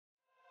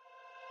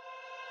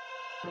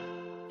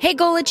Hey,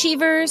 goal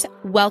achievers,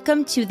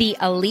 welcome to the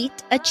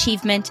Elite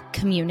Achievement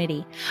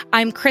Community.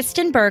 I'm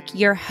Kristen Burke,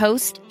 your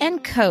host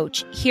and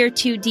coach, here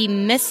to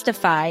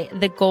demystify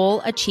the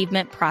goal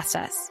achievement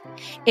process.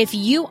 If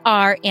you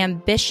are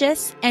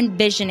ambitious and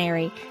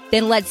visionary,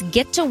 then let's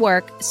get to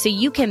work so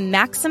you can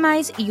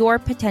maximize your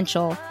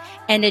potential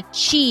and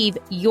achieve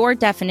your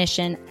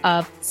definition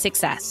of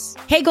success.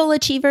 Hey, goal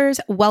achievers,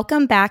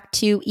 welcome back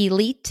to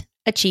Elite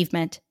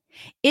Achievement.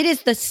 It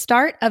is the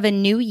start of a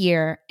new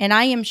year, and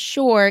I am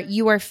sure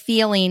you are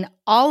feeling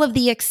all of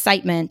the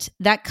excitement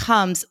that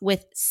comes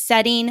with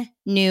setting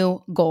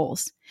new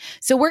goals.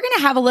 So we're going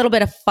to have a little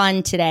bit of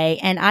fun today,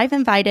 and I've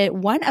invited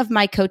one of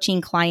my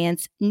coaching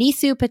clients,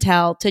 Nisu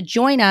Patel, to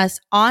join us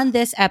on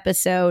this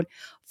episode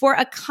for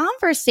a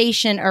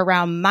conversation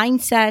around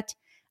mindset,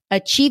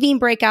 achieving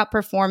breakout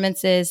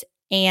performances,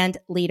 and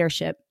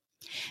leadership.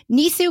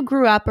 Nisu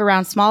grew up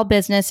around small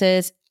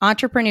businesses,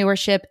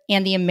 entrepreneurship,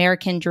 and the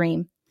American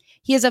dream.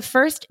 He is a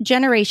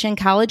first-generation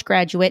college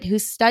graduate who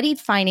studied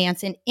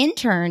finance and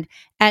interned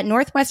at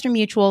Northwestern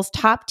Mutual's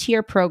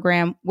top-tier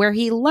program, where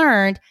he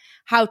learned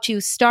how to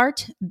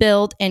start,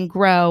 build, and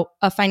grow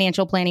a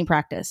financial planning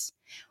practice.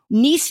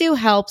 Nisu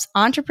helps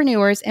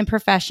entrepreneurs and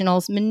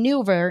professionals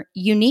maneuver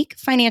unique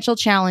financial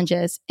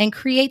challenges and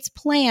creates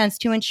plans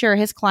to ensure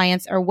his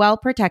clients are well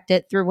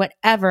protected through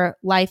whatever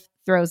life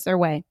throws their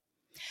way.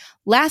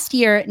 Last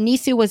year,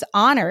 Nisu was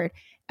honored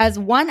as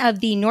one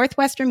of the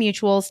Northwestern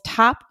Mutual's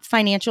top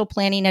financial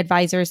planning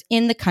advisors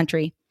in the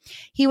country.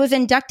 He was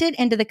inducted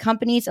into the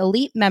company's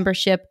elite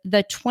membership,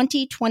 the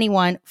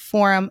 2021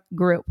 Forum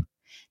Group.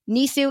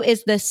 Nisu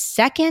is the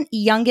second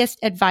youngest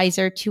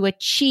advisor to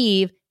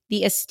achieve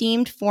the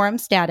esteemed Forum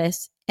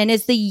status and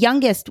is the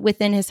youngest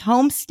within his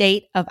home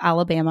state of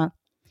Alabama.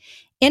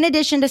 In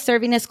addition to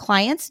serving his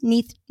clients,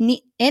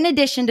 Nisu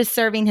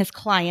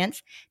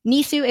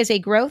is a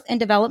growth and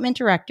development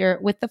director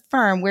with the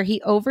firm where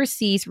he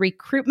oversees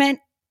recruitment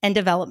and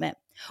development.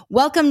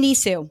 Welcome,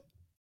 Nisu.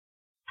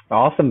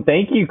 Awesome.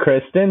 Thank you,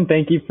 Kristen.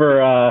 Thank you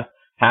for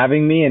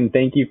having me, and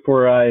thank you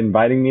for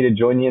inviting me to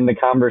join you in the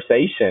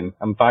conversation.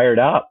 I'm fired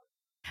up.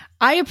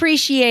 I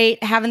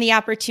appreciate having the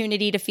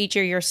opportunity to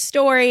feature your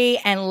story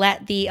and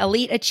let the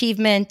Elite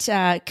Achievement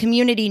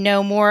community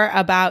know more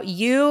about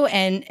you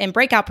and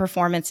breakout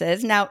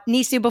performances. Now,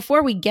 Nisu,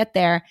 before we get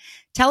there,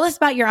 tell us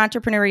about your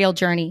entrepreneurial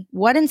journey.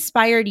 What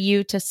inspired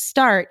you to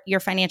start your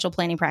financial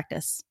planning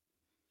practice?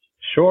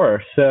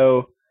 Sure.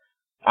 So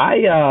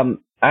I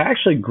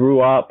actually grew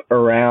up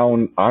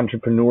around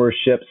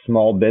entrepreneurship,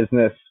 small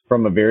business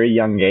from a very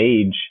young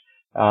age.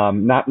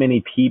 Not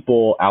many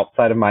people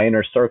outside of my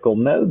inner circle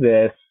know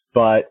this,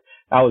 but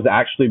I was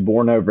actually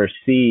born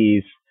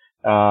overseas.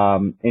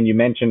 And you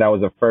mentioned I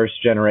was a first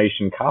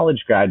generation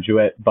college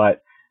graduate,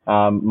 but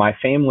my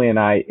family and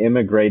I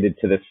immigrated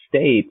to the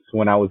States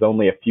when I was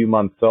only a few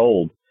months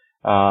old.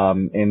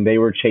 And they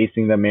were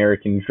chasing the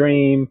American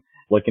dream,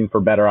 looking for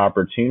better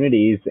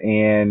opportunities.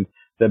 And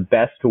the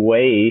best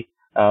way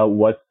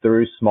was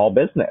through small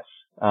business.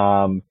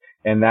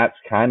 And that's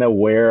kind of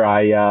where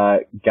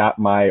I got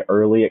my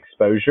early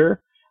exposure.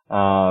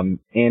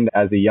 And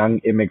as a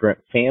young immigrant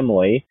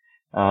family,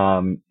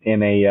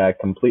 in a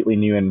completely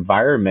new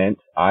environment,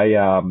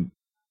 I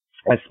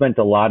spent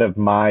a lot of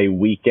my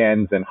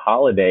weekends and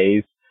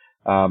holidays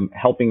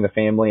helping the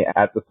family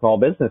at the small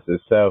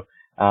businesses. So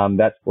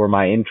that's where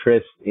my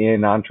interest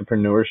in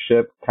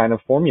entrepreneurship kind of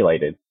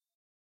formulated.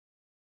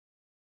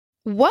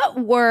 What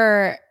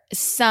were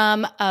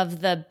some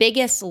of the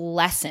biggest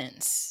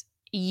lessons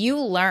you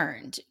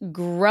learned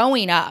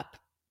growing up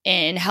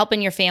in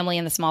helping your family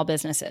in the small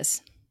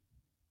businesses?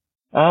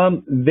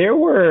 There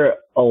were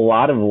a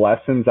lot of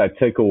lessons I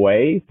took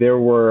away. There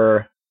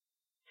were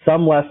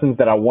some lessons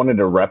that I wanted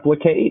to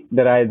replicate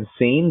that I had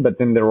seen, but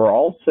then there were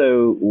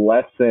also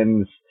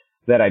lessons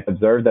that I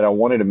observed that I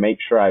wanted to make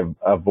sure I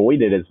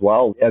avoided as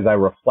well. As I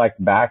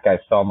reflect back, I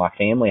saw my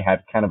family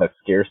had kind of a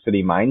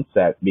scarcity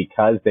mindset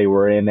because they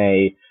were in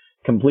a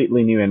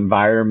completely new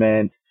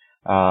environment.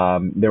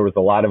 There was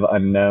a lot of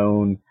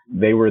unknown.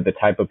 They were the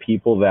type of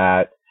people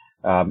that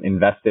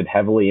invested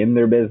heavily in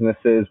their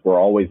businesses, were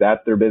always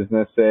at their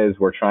businesses,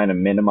 were trying to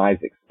minimize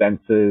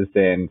expenses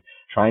and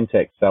trying to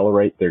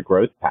accelerate their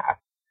growth path.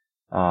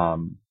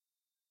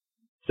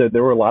 So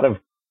there were a lot of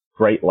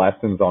great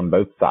lessons on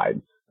both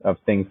sides of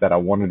things that I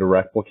wanted to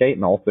replicate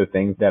and also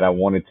things that I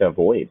wanted to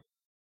avoid.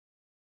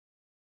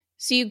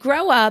 So you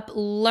grow up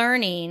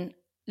learning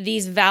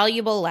these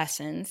valuable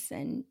lessons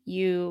and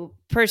you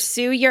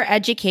pursue your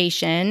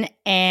education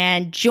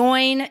and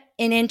join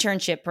an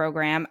internship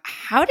program.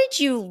 How did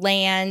you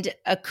land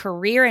a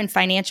career in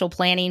financial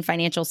planning,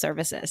 financial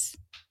services?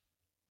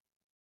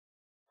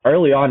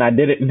 Early on, I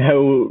didn't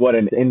know what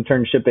an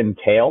internship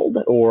entailed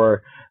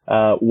or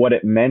what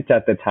it meant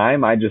at the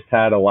time. I just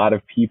had a lot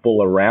of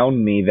people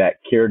around me that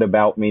cared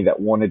about me, that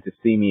wanted to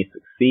see me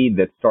succeed,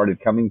 that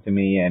started coming to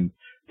me and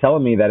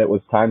telling me that it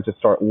was time to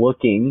start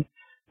looking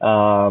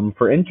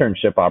for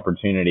internship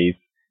opportunities.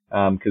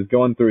 Because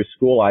going through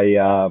school,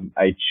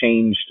 I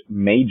changed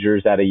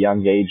majors at a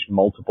young age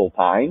multiple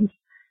times.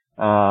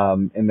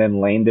 and then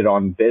landed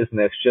on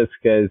business just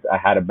because I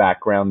had a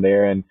background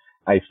there. And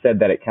I said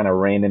that it kind of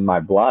ran in my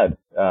blood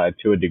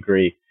to a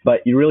degree,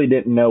 but you really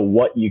didn't know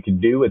what you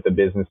could do with a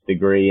business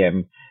degree.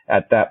 And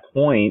at that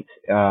point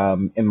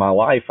in my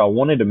life, I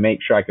wanted to make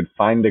sure I could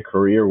find a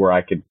career where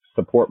I could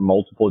support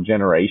multiple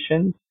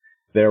generations.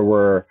 There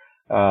were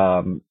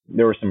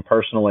some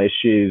personal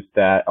issues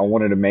that I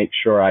wanted to make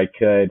sure I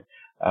could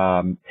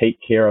take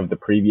care of the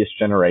previous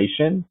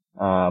generation.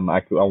 I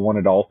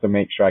wanted to also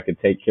make sure I could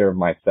take care of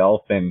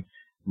myself and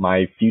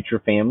my future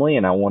family,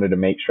 and I wanted to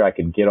make sure I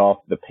could get off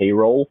the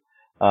payroll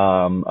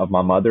of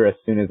my mother as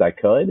soon as I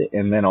could.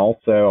 And then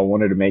also I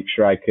wanted to make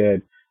sure I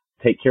could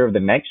take care of the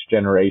next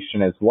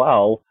generation as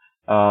well.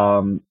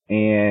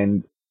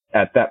 And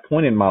at that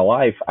point in my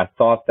life, I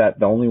thought that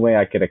the only way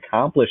I could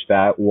accomplish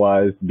that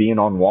was being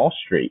on Wall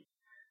Street.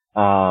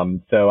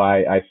 So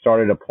I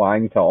started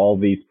applying to all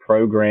these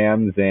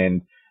programs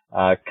and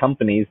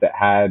companies that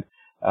had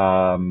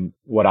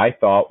what I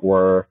thought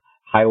were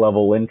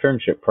high-level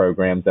internship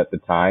programs at the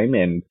time.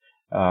 And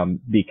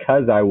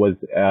because I was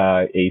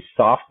a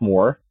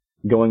sophomore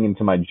going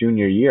into my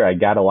junior year, I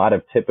got a lot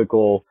of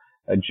typical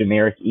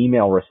generic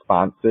email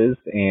responses.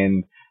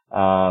 And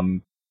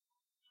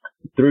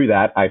through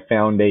that, I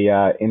found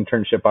a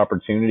internship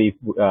opportunity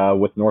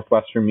with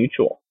Northwestern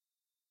Mutual.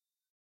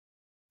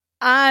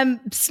 I'm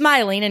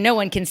smiling, and no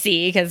one can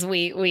see because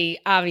we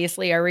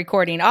obviously are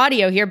recording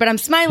audio here, but I'm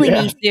smiling,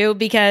 Isu,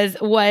 because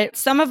what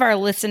some of our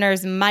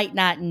listeners might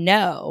not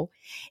know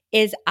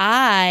is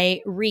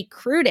I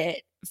recruited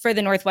for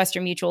the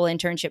Northwestern Mutual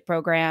internship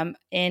program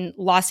in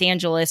Los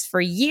Angeles for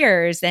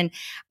years. And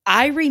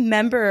I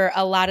remember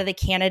a lot of the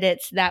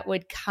candidates that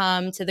would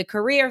come to the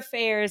career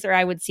fairs, or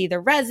I would see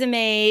the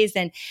resumes.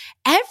 And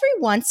every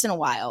once in a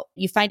while,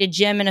 you find a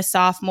gem and a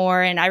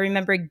sophomore. And I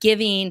remember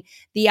giving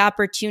the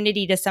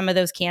opportunity to some of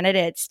those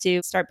candidates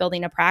to start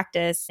building a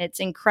practice.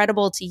 It's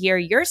incredible to hear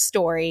your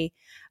story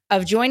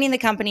of joining the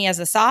company as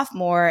a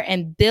sophomore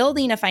and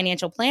building a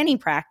financial planning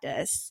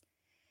practice.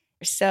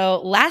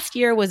 So last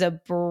year was a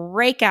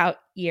breakout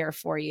year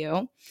for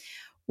you.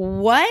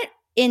 What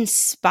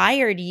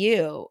inspired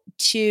you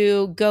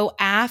to go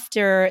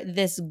after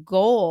this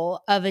goal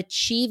of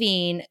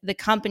achieving the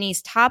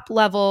company's top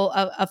level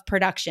of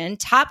production,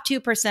 top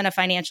 2% of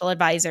financial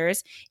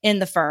advisors in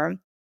the firm?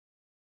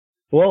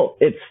 Well,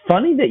 it's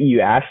funny that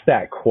you asked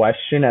that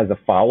question as a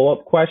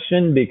follow-up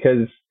question,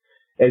 because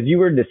as you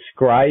were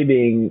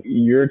describing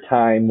your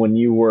time when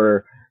you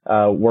were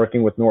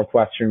working with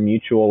Northwestern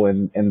Mutual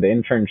and the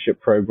internship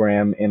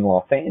program in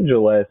Los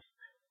Angeles,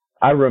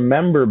 I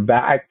remember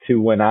back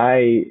to when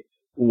I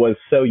was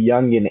so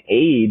young in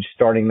age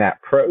starting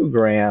that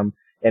program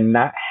and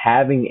not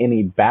having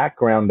any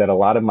background that a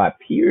lot of my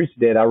peers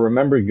did. I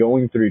remember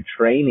going through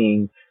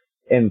training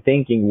and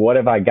thinking, what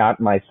have I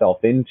gotten myself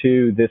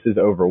into? This is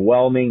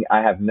overwhelming.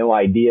 I have no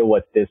idea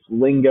what this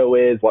lingo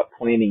is, what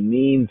planning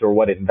means, or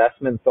what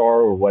investments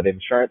are, or what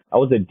insurance. I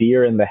was a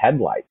deer in the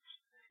headlights.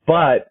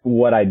 But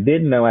what I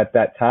did know at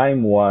that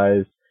time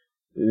was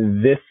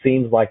this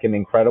seems like an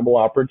incredible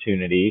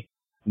opportunity.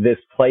 This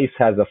place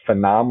has a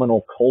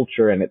phenomenal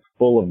culture and it's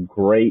full of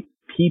great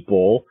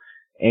people.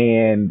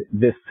 And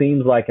this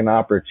seems like an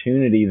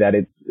opportunity that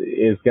it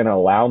is going to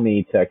allow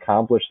me to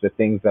accomplish the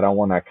things that I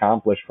want to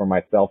accomplish for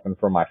myself and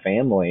for my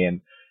family. And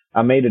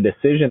I made a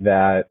decision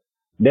that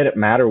didn't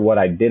matter what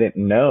I didn't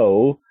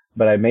know,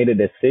 but I made a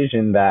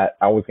decision that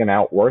I was going to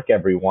outwork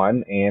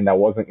everyone and I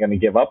wasn't going to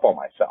give up on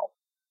myself.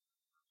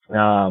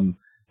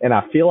 And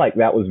I feel like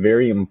that was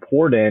very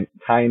important,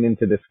 tying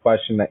into this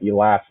question that you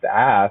last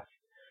asked.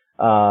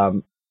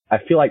 I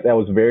feel like that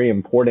was very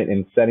important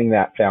in setting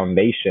that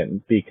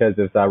foundation, because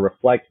as I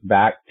reflect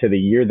back to the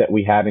year that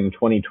we had in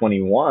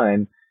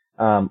 2021,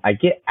 I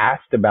get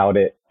asked about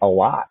it a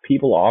lot.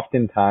 People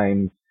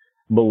oftentimes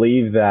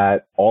believe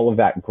that all of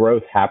that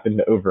growth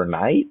happened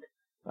overnight.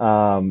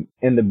 And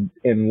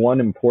one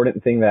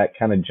important thing that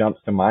kind of jumps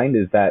to mind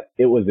is that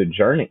it was a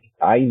journey.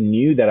 I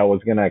knew that I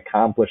was going to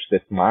accomplish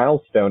this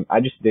milestone.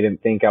 I just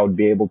didn't think I would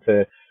be able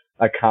to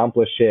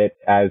accomplish it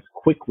as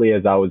quickly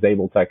as I was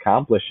able to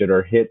accomplish it,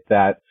 or hit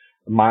that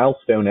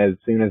milestone as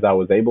soon as I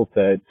was able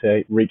to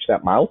reach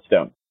that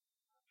milestone.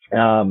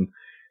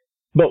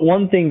 But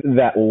one thing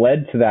that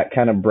led to that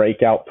kind of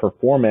breakout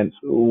performance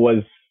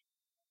was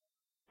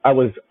I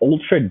was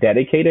ultra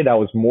dedicated. I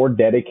was more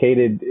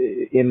dedicated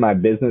in my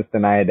business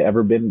than I had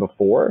ever been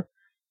before.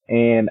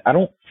 And I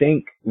don't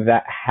think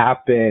that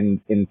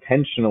happened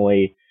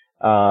intentionally.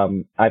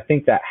 I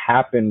think that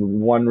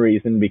happened one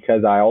reason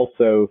because I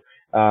also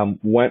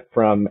went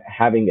from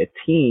having a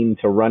team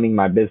to running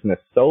my business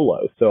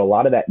solo. So a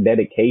lot of that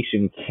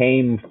dedication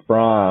came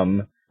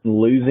from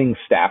losing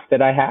staff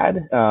that I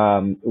had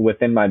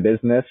within my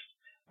business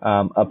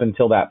up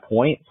until that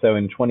point. So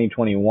in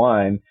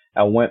 2021,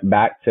 I went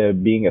back to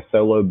being a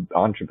solo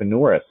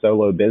entrepreneur, a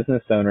solo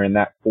business owner, and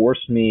that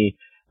forced me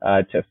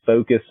to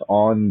focus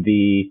on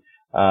the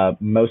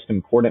most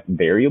important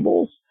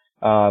variables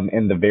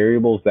and the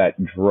variables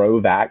that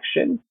drove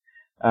action,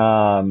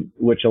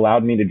 which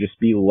allowed me to just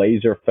be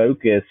laser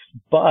focused.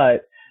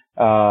 But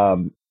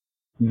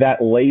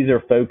that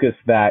laser focus,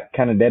 that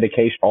kind of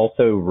dedication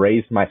also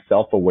raised my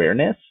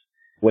self-awareness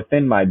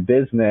within my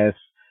business.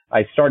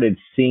 I started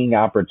seeing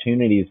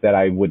opportunities that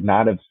I would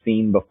not have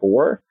seen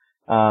before.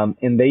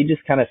 And they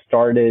just kind of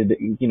started,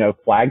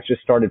 flags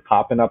just started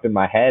popping up in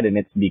my head. And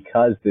it's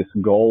because this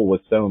goal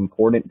was so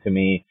important to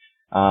me,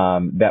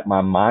 that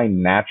my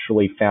mind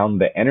naturally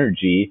found the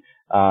energy,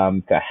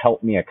 to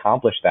help me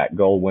accomplish that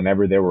goal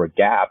whenever there were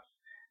gaps.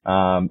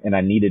 And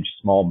I needed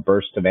small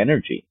bursts of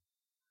energy.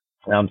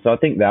 So I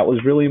think that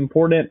was really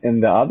important.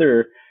 And the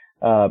other,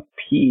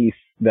 piece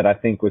that I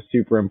think was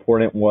super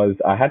important was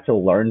I had to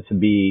learn to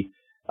be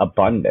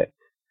abundant.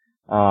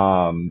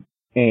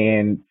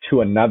 And to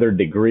another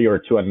degree or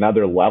to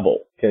another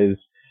level, because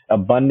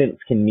abundance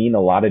can mean a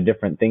lot of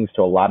different things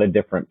to a lot of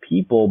different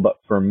people. But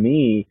for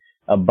me,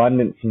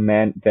 abundance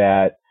meant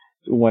that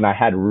when I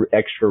had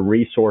extra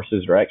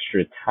resources or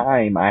extra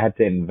time, I had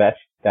to invest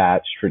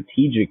that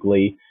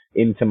strategically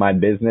into my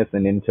business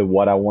and into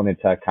what I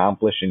wanted to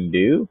accomplish and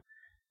do.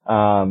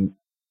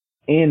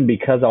 And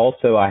because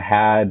also I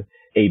had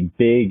a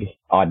big,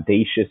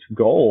 audacious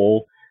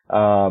goal,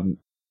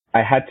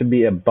 I had to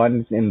be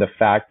abundant in the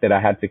fact that I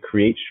had to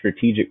create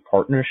strategic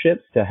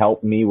partnerships to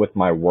help me with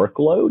my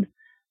workload.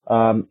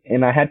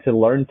 And I had to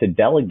learn to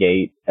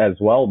delegate as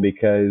well,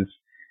 because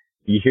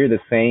you hear the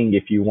saying,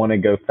 if you want to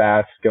go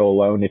fast, go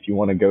alone. If you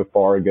want to go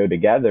far, go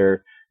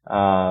together.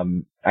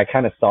 I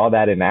kind of saw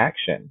that in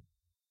action.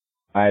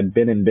 I had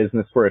been in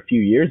business for a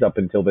few years up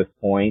until this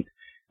point.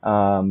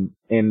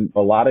 And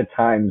a lot of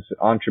times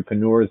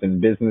entrepreneurs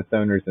and business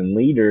owners and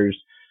leaders,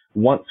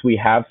 once we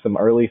have some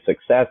early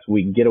success,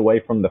 we get away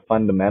from the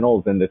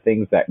fundamentals and the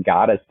things that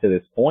got us to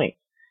this point.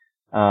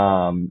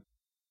 And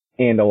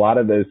a lot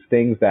of those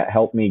things that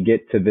helped me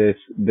get to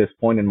this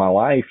point in my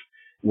life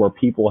were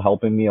people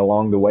helping me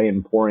along the way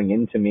and pouring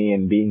into me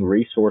and being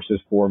resources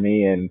for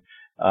me and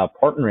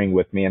partnering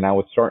with me. And I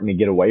was starting to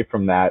get away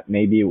from that.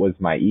 Maybe it was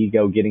my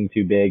ego getting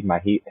too big,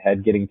 my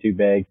head getting too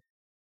big.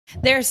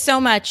 There's so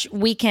much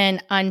we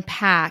can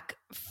unpack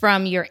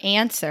from your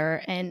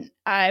answer. And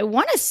I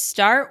want to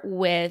start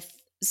with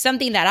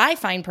something that I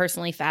find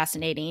personally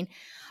fascinating.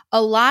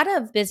 A lot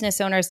of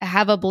business owners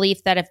have a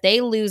belief that if they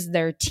lose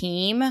their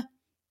team,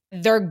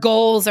 their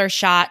goals are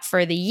shot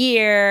for the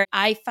year.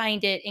 I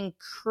find it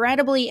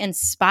incredibly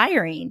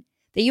inspiring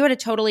that you had a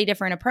totally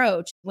different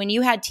approach. When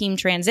you had team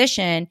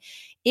transition,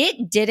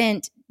 it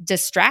didn't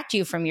distract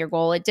you from your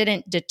goal. It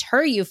didn't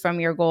deter you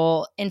from your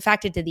goal. In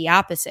fact, it did the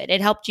opposite.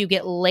 It helped you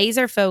get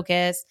laser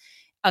focused,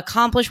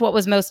 accomplish what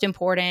was most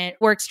important,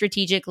 work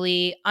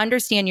strategically,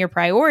 understand your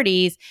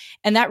priorities,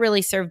 and that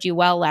really served you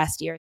well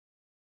last year.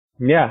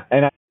 Yeah.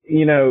 And,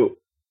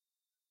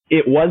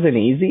 it wasn't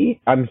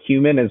easy. I'm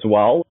human as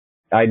well.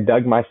 I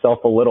dug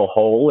myself a little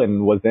hole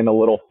and was in a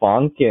little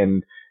funk,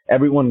 and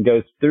everyone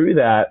goes through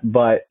that.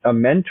 But a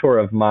mentor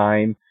of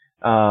mine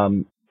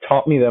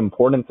taught me the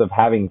importance of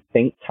having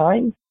think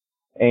time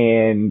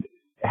and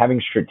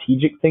having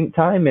strategic think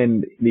time.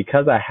 And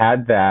because I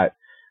had that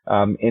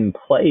in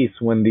place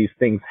when these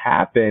things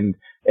happened,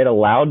 it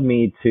allowed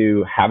me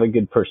to have a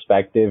good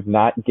perspective,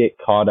 not get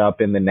caught up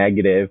in the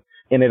negative.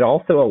 And it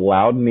also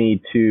allowed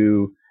me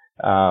to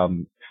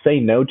say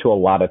no to a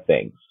lot of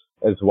things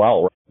as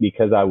well,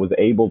 because I was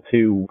able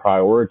to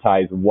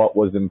prioritize what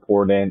was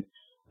important,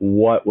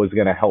 what was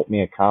going to help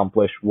me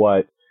accomplish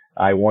what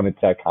I wanted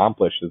to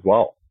accomplish as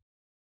well.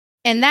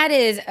 And that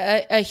is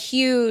a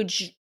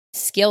huge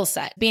skill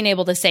set, being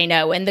able to say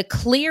no. And the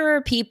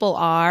clearer people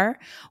are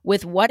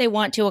with what they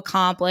want to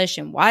accomplish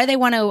and why they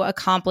want to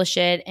accomplish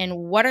it and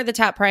what are the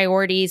top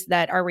priorities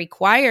that are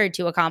required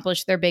to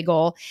accomplish their big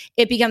goal,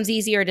 it becomes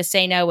easier to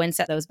say no and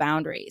set those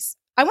boundaries.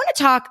 I want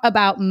to talk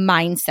about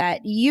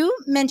mindset. You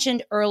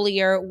mentioned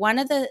earlier one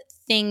of the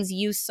things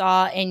you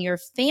saw in your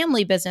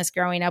family business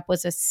growing up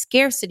was a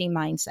scarcity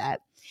mindset.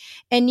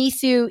 And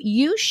Nisu,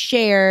 you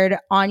shared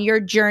on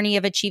your journey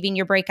of achieving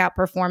your breakout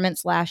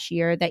performance last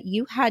year that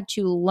you had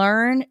to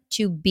learn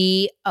to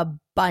be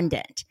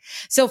abundant.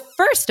 So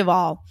first of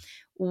all,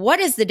 what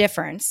is the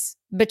difference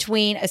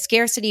between a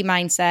scarcity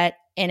mindset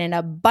and an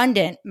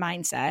abundant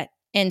mindset?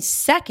 And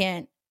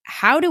second,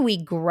 how do we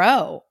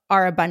grow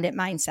our abundant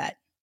mindset?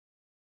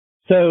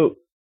 So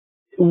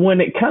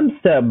when it comes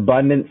to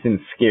abundance and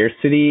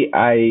scarcity,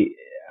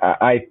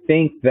 I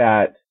think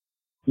that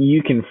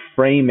you can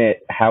frame it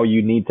how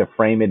you need to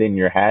frame it in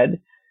your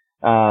head.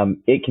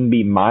 It can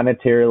be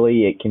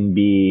monetarily, it can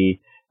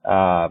be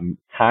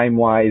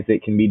time-wise,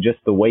 it can be just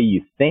the way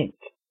you think,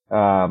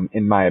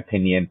 in my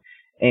opinion.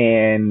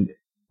 And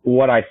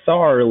what I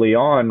saw early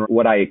on,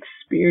 what I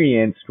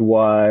experienced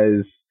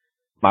was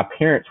my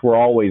parents were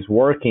always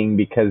working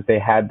because they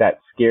had that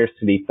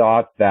scarcity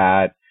thought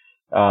that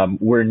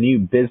we're new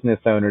business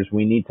owners.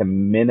 We need to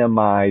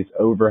minimize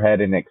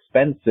overhead and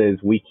expenses.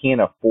 We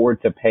can't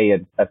afford to pay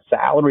a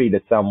salary to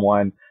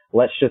someone.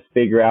 Let's just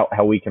figure out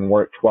how we can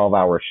work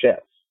 12-hour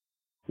shifts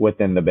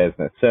within the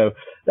business. So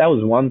that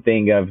was one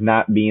thing of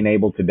not being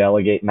able to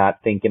delegate, not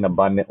thinking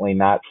abundantly,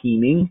 not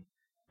teaming,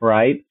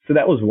 right? So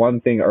that was one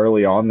thing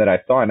early on that I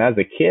saw. And as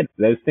a kid,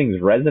 those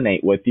things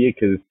resonate with you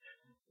because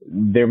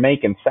they're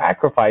making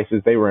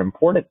sacrifices. They were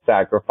important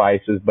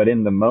sacrifices, but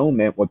in the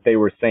moment, what they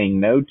were saying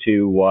no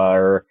to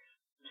were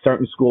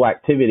certain school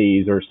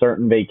activities or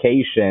certain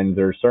vacations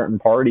or certain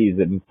parties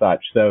and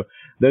such. So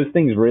those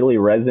things really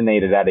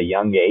resonated at a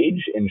young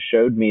age and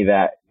showed me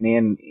that,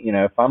 man,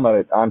 if I'm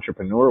an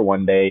entrepreneur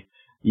one day,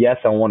 yes,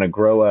 I want to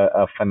grow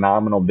a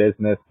phenomenal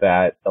business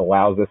that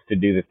allows us to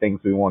do the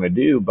things we want to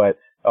do, but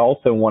I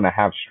also want to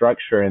have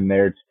structure in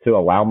there to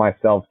allow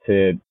myself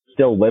to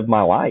still live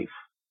my life.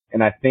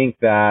 And I think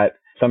that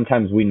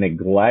sometimes we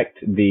neglect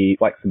the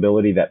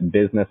flexibility that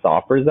business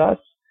offers us,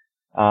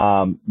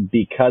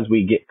 because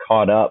we get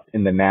caught up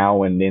in the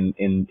now and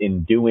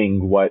in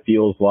doing what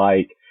feels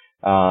like,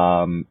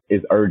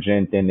 is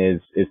urgent and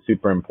is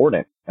super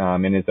important,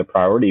 and is a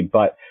priority.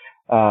 But,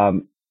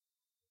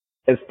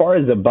 as far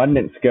as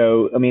abundance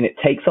go, I mean, it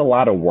takes a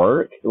lot of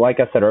work.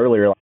 Like I said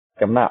earlier,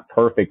 I'm not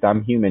perfect.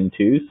 I'm human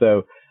too.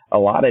 So a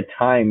lot of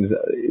times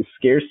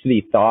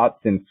scarcity thoughts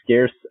and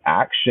scarce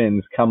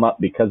actions come up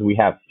because we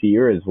have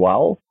fear as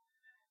well.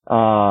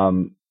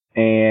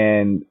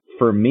 And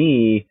for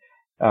me,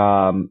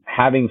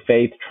 having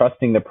faith,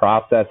 trusting the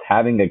process,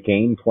 having a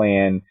game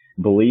plan,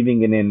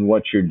 believing in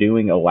what you're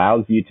doing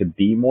allows you to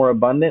be more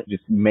abundant,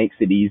 just makes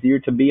it easier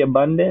to be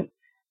abundant.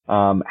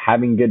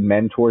 Having good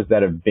mentors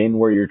that have been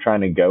where you're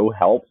trying to go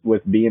helps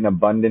with being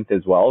abundant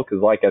as well. Cause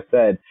like I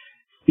said,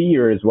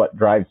 fear is what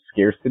drives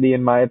scarcity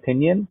in my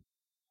opinion.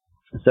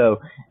 So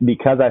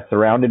because I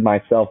surrounded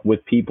myself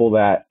with people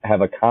that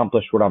have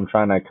accomplished what I'm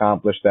trying to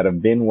accomplish, that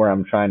have been where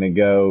I'm trying to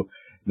go,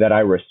 that I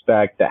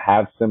respect, that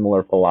have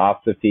similar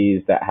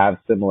philosophies, that have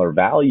similar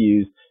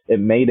values, it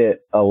made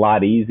it a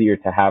lot easier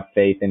to have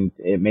faith, and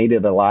it made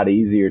it a lot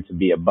easier to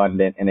be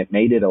abundant, and it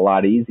made it a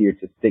lot easier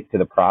to stick to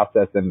the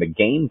process and the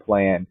game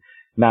plan,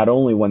 not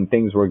only when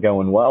things were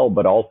going well,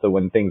 but also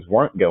when things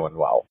weren't going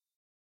well.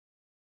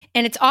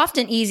 And it's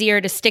often easier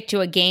to stick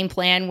to a game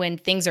plan when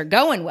things are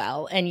going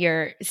well and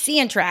you're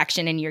seeing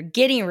traction and you're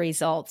getting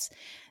results.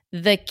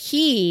 The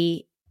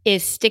key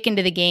is sticking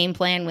to the game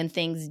plan when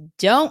things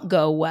don't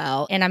go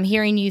well. And I'm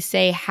hearing you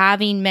say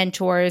having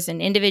mentors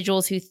and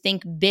individuals who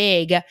think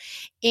big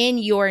in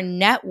your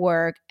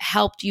network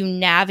helped you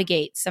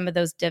navigate some of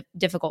those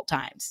difficult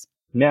times.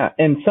 Yeah.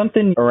 And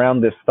something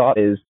around this thought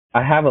is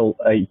I have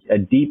a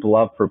deep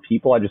love for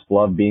people. I just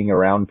love being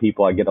around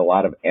people. I get a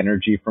lot of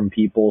energy from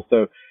people.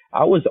 So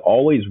I was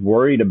always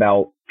worried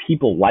about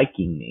people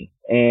liking me.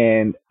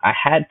 And I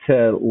had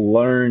to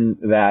learn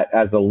that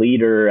as a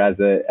leader, as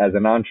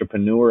an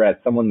entrepreneur, as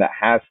someone that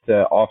has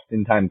to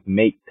oftentimes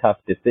make tough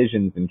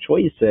decisions and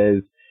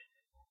choices,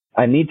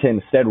 I need to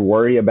instead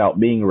worry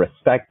about being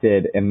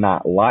respected and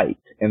not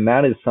liked. And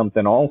that is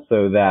something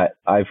also that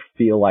I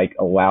feel like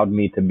allowed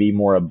me to be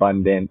more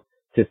abundant,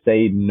 to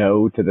say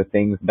no to the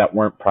things that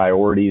weren't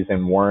priorities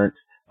and weren't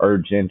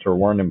urgent or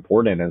weren't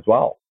important as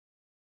well.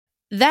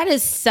 That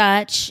is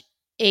such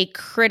a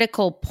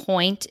critical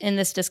point in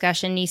this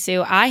discussion,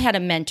 Nisu. I had a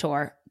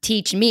mentor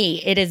teach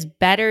me it is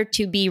better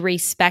to be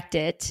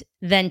respected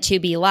than to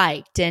be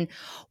liked. And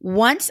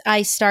once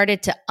I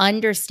started to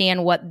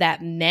understand what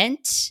that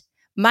meant,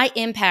 my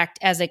impact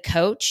as a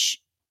coach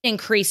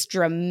increased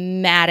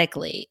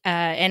dramatically.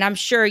 And I'm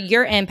sure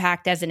your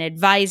impact as an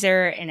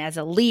advisor and as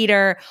a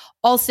leader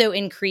also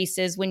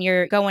increases when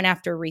you're going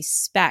after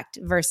respect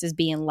versus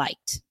being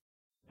liked.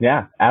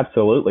 Yeah,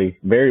 absolutely.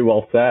 Very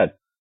well said.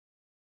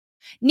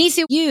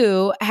 Nisu,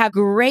 you have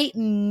great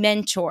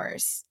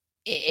mentors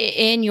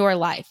in your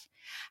life.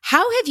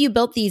 How have you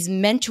built these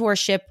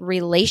mentorship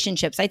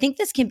relationships? I think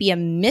this can be a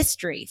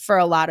mystery for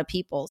a lot of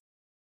people.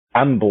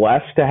 I'm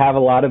blessed to have a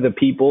lot of the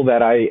people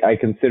that I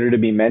consider to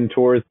be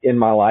mentors in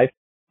my life.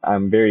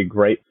 I'm very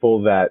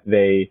grateful that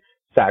they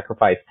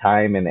sacrifice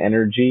time and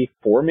energy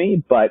for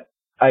me. But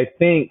I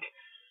think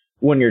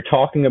when you're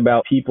talking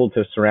about people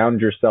to surround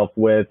yourself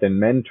with and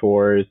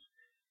mentors,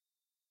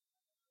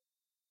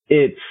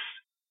 it's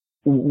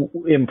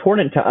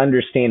important to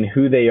understand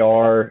who they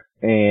are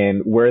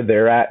and where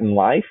they're at in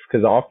life,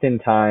 because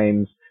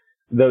oftentimes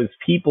those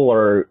people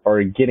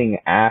are getting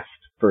asked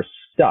for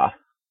stuff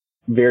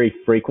very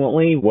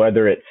frequently,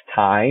 whether it's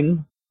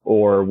time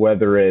or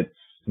whether it's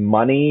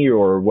money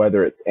or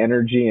whether it's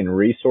energy and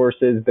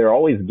resources. They're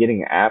always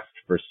getting asked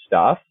for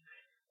stuff.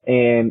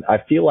 And I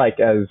feel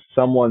like as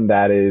someone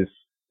that is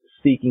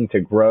seeking to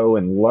grow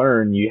and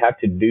learn, you have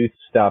to do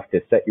stuff to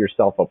set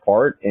yourself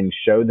apart and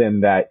show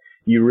them that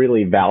you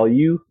really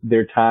value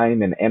their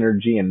time and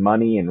energy and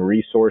money and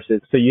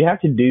resources. So you have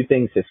to do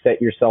things to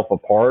set yourself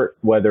apart,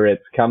 whether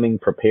it's coming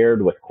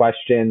prepared with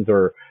questions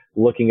or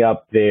looking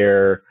up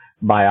their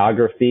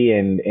biography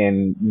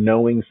and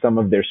knowing some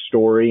of their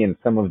story and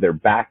some of their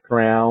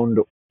background.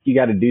 You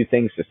got to do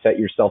things to set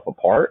yourself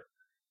apart,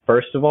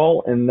 first of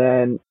all. And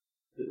then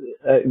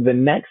the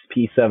next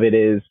piece of it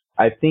is,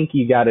 I think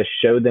you got to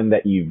show them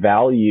that you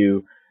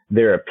value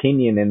their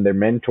opinion and their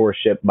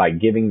mentorship by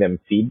giving them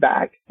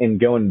feedback and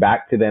going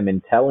back to them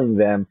and telling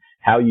them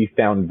how you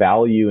found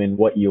value in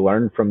what you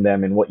learned from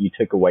them and what you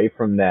took away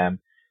from them.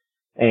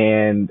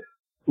 And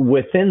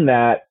within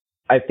that,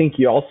 I think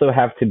you also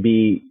have to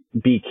be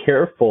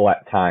careful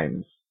at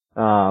times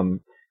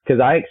Because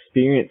I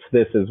experienced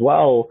this as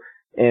well.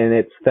 And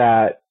it's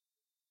that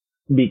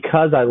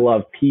because I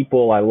love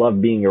people, I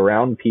love being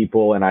around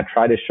people, and I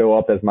try to show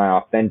up as my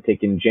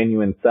authentic and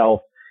genuine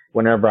self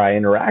whenever I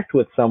interact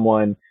with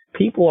someone,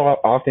 people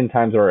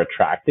oftentimes are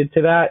attracted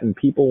to that, and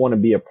people want to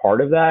be a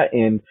part of that,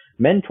 and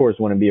mentors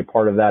want to be a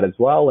part of that as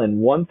well. And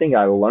one thing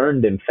I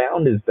learned and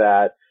found is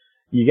that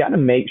you got to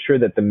make sure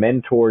that the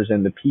mentors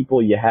and the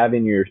people you have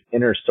in your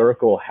inner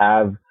circle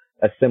have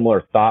a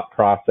similar thought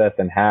process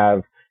and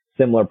have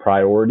similar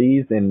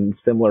priorities and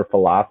similar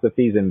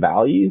philosophies and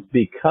values,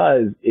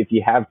 because if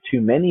you have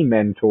too many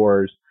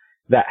mentors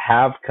that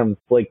have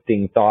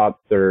conflicting thoughts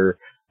or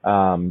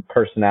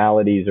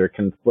personalities or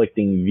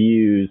conflicting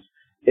views,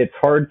 it's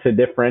hard to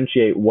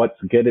differentiate what's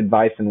good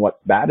advice and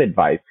what's bad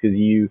advice, because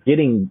you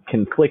getting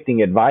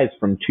conflicting advice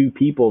from two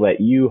people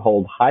that you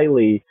hold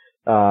highly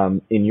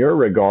in your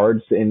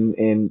regards.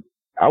 And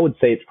I would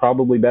say it's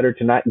probably better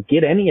to not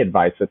get any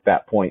advice at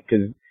that point,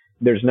 because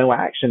there's no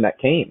action that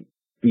came.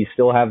 You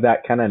still have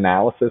that kind of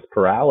analysis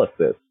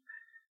paralysis.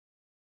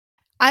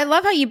 I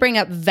love how you bring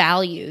up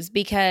values,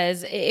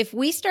 because if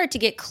we start to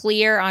get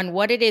clear on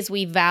what it is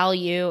we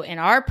value in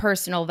our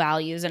personal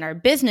values and our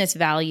business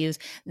values,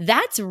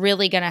 that's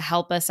really going to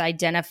help us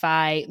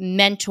identify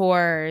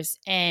mentors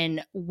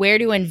and where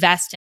to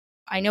invest in.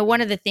 I know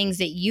one of the things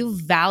that you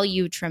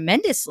value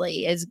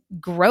tremendously is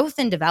growth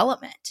and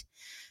development.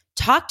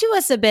 Talk to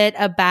us a bit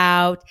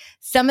about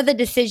some of the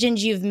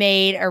decisions you've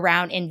made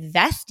around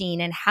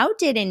investing, and how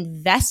did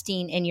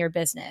investing in your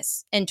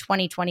business in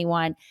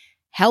 2021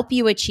 help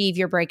you achieve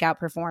your breakout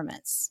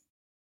performance?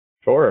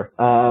 Sure.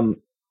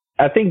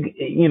 I think,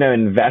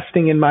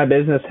 investing in my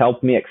business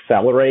helped me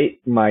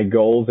accelerate my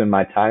goals and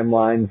my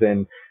timelines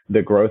and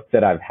the growth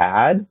that I've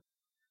had.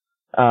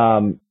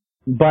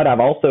 But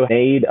I've also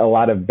made a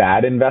lot of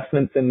bad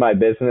investments in my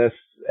business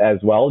as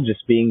well,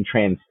 just being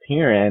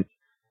transparent.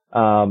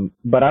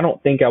 But I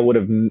don't think I would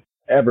have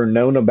ever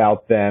known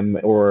about them,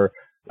 or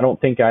I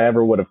don't think I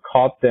ever would have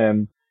caught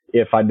them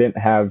if I didn't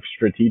have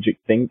strategic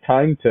think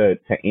time to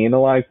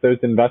analyze those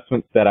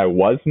investments that I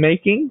was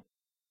making.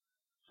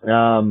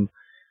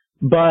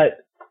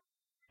 But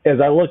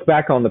as I look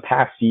back on the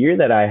past year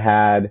that I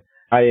had,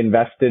 I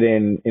invested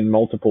in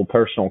multiple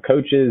personal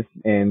coaches,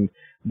 and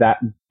that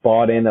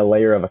brought in a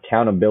layer of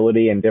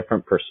accountability and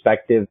different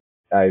perspectives.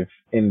 I've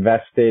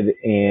invested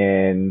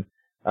in,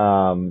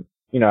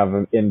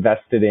 I've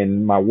invested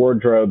in my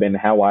wardrobe and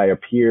how I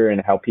appear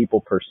and how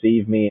people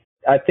perceive me.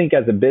 I think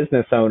as a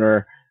business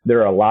owner,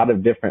 there are a lot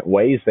of different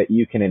ways that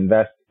you can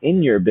invest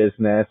in your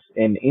business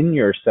and in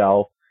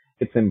yourself.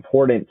 It's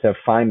important to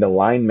find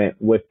alignment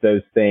with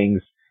those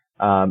things.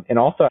 And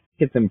also, I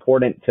think it's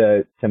important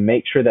to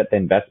make sure that the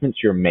investments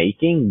you're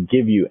making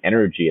give you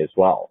energy as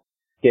well.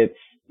 It's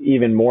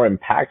even more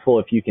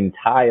impactful if you can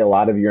tie a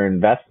lot of your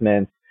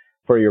investments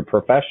for your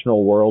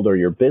professional world or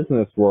your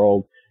business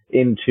world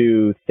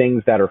into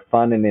things that are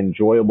fun and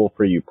enjoyable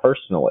for you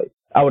personally.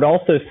 I would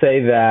also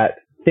say that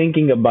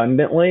thinking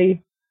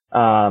abundantly,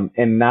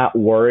 and not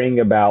worrying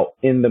about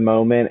in the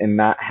moment, and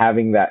not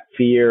having that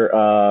fear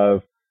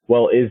of,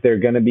 well, is there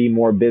going to be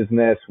more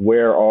business?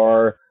 Where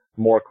are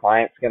more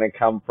clients going to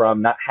come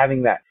from? Not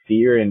having that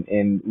fear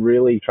and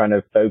really trying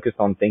to focus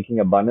on thinking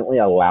abundantly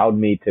allowed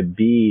me to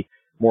be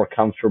more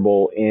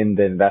comfortable in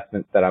the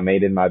investments that I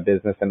made in my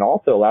business, and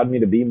also allowed me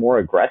to be more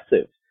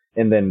aggressive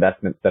in the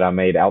investments that I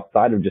made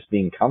outside of just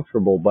being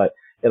comfortable. But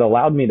it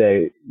allowed me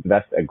to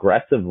invest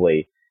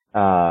aggressively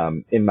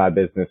in my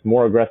business,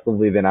 more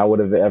aggressively than I would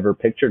have ever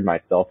pictured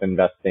myself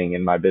investing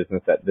in my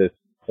business at this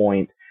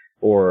point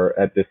or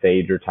at this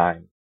age or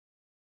time.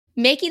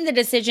 Making the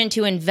decision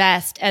to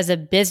invest as a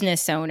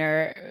business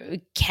owner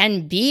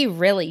can be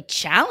really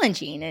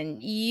challenging.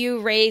 And you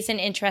raise an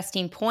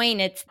interesting point.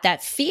 It's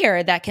that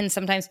fear that can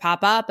sometimes pop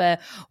up.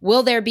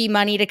 Will there be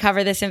money to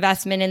cover this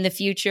investment in the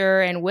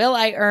future? And will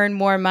I earn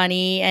more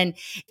money? And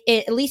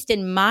at least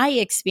in my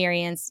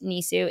experience,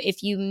 Nisu,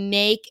 if you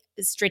make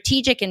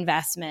strategic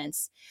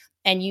investments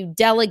and you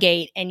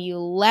delegate and you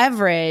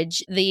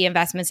leverage the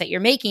investments that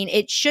you're making,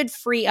 it should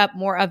free up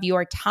more of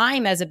your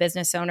time as a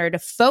business owner to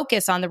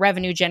focus on the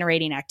revenue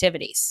generating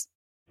activities.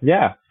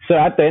 Yeah. So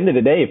at the end of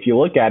the day, if you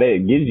look at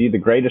it, it gives you the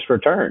greatest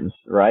returns,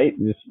 right?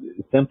 Just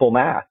simple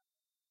math.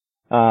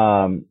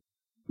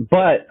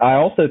 But I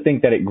also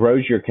think that it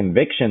grows your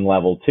conviction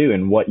level too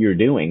in what you're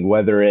doing,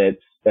 whether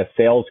it's a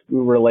sales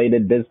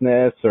related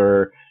business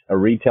or a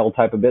retail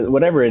type of business,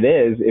 whatever it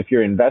is. If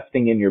you're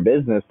investing in your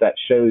business, that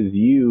shows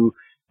you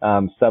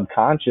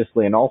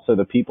subconsciously, and also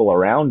the people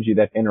around you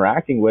that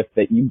interacting with,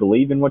 that you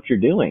believe in what you're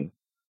doing.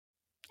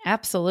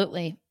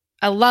 Absolutely.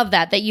 I love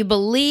that you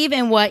believe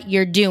in what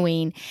you're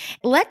doing.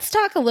 Let's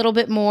talk a little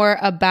bit more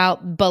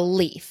about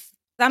belief.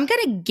 I'm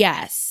going to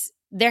guess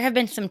there have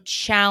been some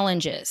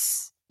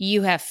challenges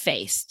you have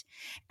faced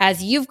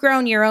as you've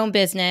grown your own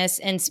business,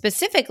 and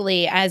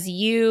specifically as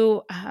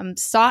you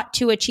sought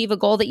to achieve a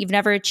goal that you've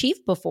never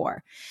achieved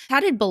before. How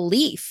did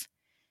belief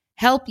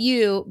help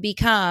you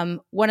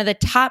become one of the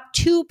top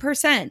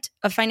 2%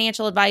 of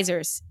financial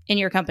advisors in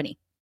your company?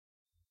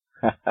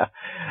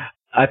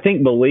 I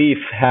think belief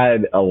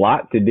had a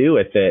lot to do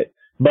with it,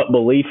 but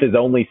belief is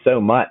only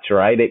so much,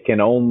 right? It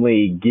can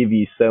only give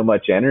you so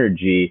much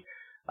energy.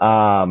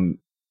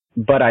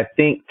 But I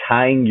think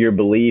tying your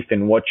belief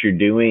in what you're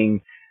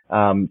doing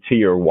to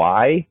your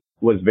why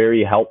was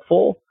very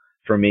helpful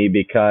for me,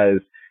 because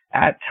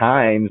at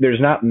times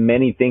there's not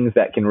many things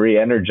that can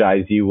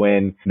re-energize you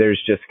when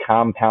there's just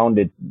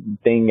compounded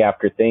thing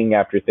after thing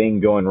after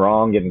thing going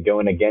wrong and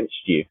going against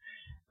you.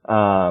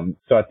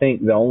 So I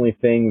think the only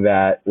thing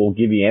that will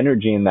give you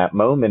energy in that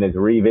moment is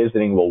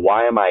revisiting, well,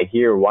 why am I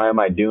here? Why am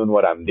I doing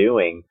what I'm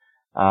doing?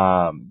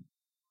 But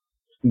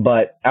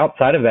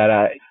outside of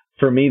that,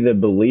 for me, the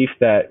belief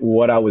that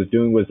what I was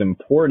doing was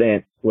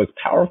important was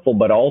powerful,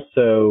 but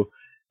also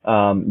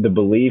the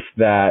belief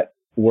that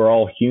we're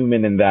all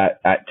human and that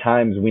at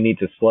times we need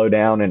to slow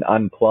down and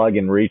unplug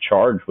and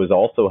recharge was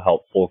also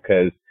helpful,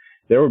 because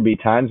there would be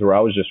times where I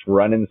was just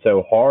running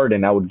so hard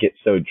and I would get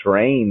so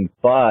drained,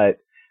 but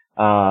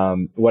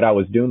what I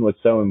was doing was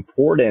so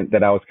important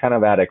that I was kind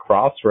of at a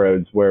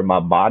crossroads where my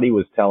body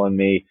was telling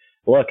me,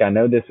 look, I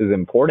know this is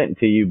important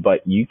to you,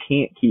 but you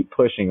can't keep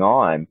pushing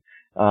on.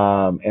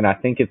 And I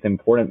think it's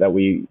important that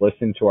we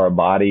listen to our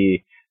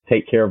body,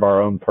 take care of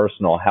our own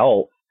personal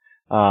health,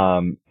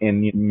 and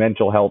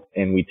mental health,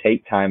 and we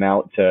take time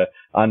out to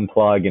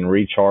unplug and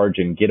recharge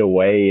and get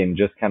away and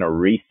just kind of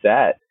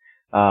reset.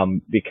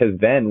 Because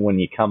then when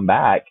you come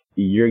back,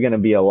 you're going to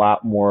be a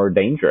lot more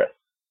dangerous.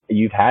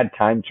 You've had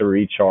time to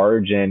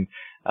recharge and,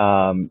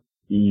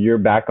 you're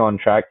back on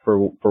track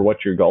for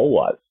what your goal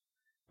was.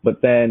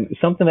 But then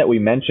something that we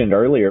mentioned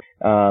earlier,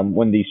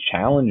 when these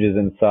challenges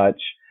and such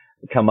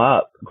come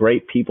up,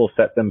 great people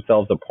set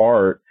themselves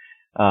apart,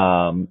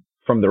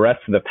 from the rest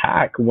of the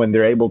pack when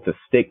they're able to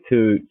stick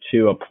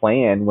to a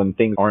plan when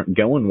things aren't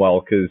going well.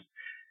 Cause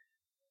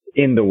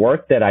in the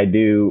work that I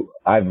do,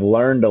 I've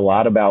learned a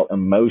lot about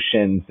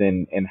emotions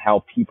and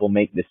how people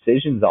make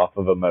decisions off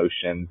of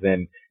emotions.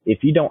 And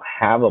if you don't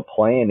have a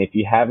plan, if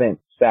you haven't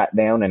sat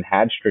down and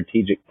had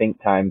strategic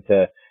think time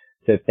to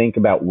think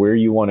about where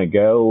you want to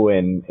go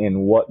and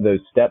what those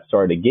steps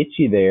are to get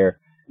you there,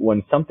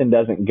 when something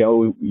doesn't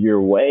go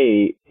your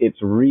way,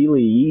 it's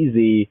really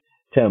easy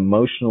to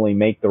emotionally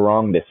make the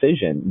wrong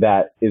decision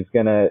that is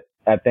going to,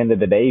 at the end of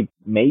the day,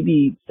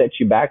 maybe set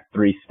you back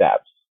 3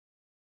 steps.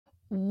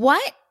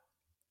 What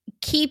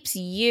keeps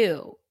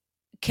you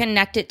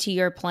connected to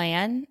your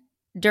plan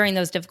during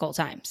those difficult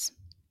times?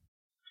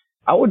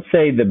 I would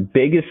say the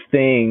biggest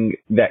thing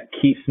that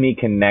keeps me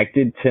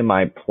connected to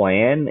my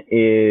plan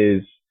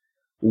is,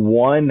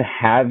 one,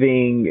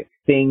 having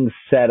things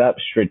set up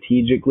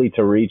strategically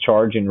to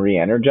recharge and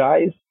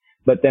re-energize,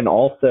 but then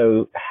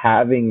also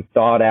having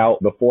thought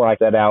out before I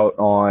set out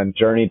on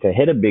journey to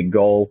hit a big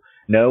goal,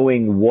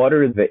 knowing what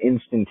are the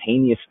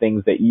instantaneous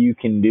things that you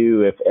can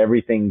do if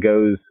everything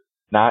goes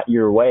not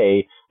your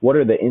way. What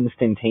are the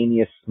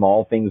instantaneous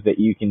small things that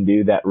you can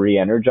do that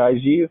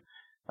re-energize you?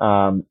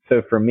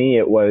 So for me,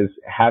 it was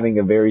having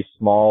a very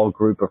small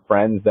group of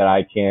friends that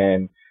I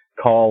can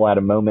call at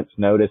a moment's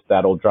notice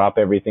that'll drop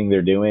everything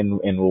they're doing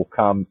and will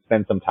come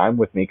spend some time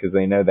with me, because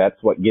they know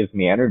that's what gives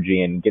me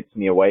energy and gets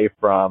me away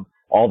from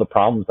all the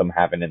problems I'm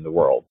having in the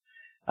world.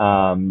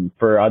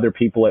 For other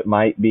people, it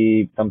might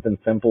be something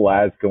simple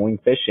as going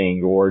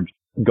fishing or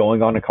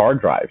going on a car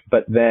drive.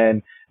 But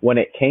then when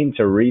it came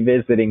to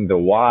revisiting the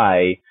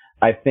why,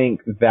 I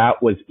think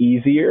that was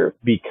easier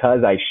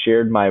because I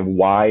shared my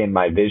why and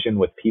my vision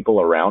with people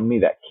around me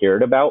that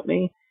cared about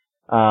me.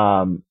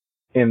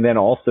 And then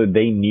also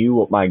they knew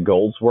what my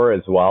goals were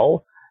as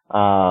well.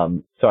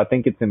 So I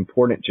think it's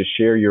important to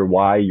share your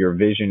why, your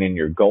vision, and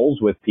your goals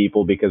with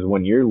people, because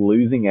when you're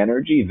losing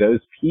energy, those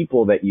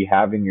people that you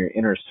have in your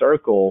inner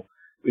circle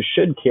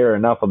should care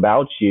enough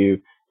about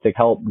you to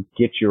help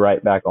get you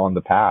right back on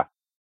the path.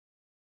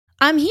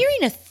 I'm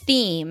hearing a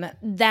theme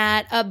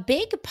that a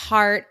big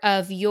part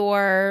of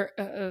your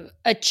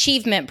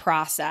achievement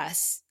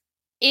process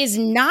is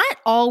not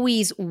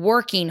always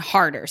working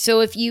harder.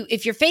 So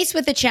if you're faced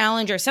with a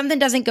challenge or something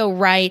doesn't go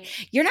right,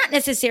 you're not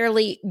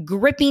necessarily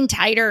gripping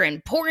tighter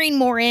and pouring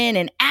more in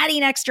and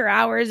adding extra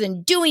hours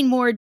and doing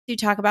more. You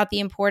talk about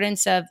the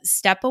importance of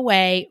step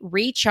away,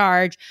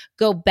 recharge,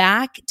 go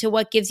back to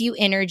what gives you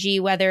energy,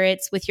 whether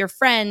it's with your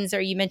friends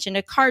or you mentioned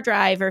a car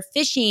drive or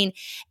fishing,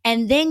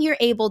 and then you're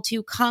able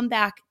to come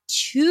back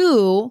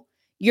to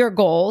your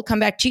goal, come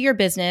back to your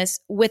business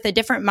with a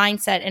different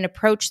mindset and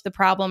approach the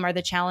problem or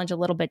the challenge a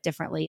little bit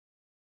differently.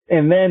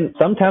 And then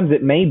sometimes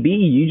it may be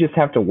you just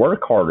have to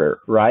work harder,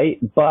 right?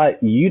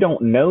 But you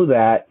don't know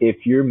that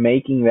if you're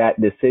making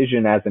that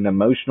decision as an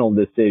emotional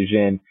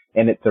decision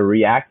and it's a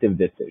reactive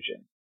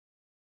decision.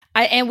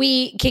 And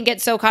we can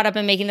get so caught up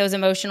in making those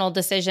emotional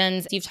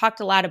decisions. You've talked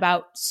a lot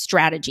about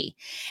strategy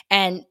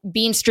and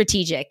being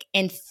strategic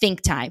and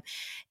think time.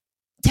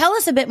 Tell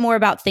us a bit more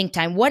about think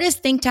time. What is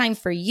think time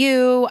for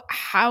you?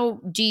 How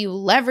do you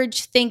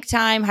leverage think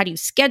time? How do you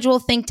schedule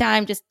think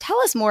time? Just tell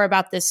us more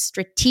about this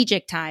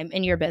strategic time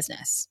in your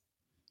business.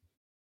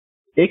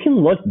 It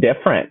can look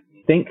different.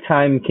 Think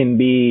time can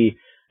be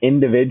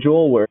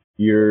individual, where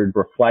you're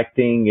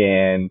reflecting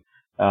and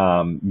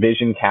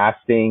vision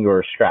casting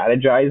or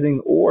strategizing,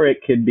 or it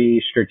could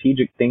be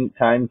strategic think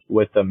time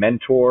with a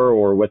mentor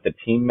or with a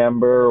team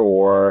member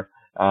or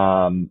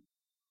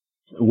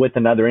with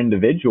another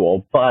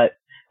individual. But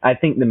I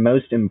think the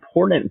most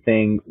important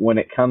thing when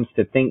it comes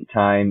to think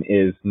time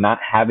is not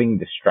having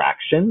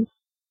distractions.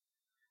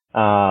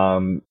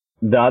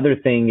 The other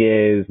thing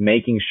is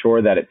making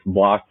sure that it's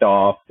blocked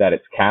off, that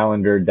it's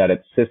calendared, that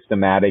it's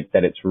systematic,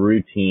 that it's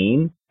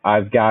routine.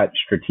 I've got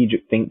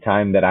strategic think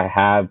time that I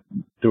have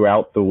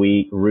throughout the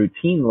week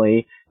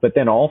routinely, but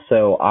then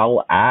also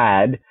I'll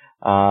add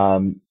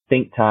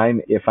think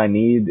time if I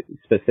need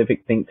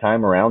specific think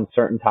time around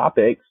certain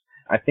topics.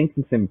 I think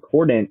it's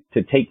important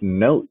to take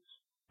notes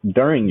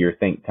during your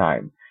think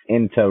time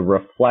and to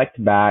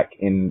reflect back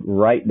and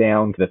write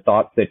down the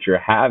thoughts that you're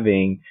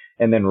having,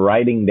 and then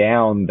writing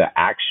down the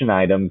action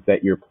items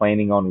that you're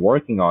planning on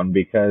working on,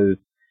 because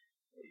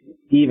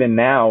even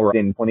now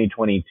in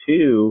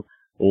 2022,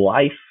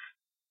 life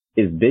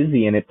is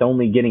busy and it's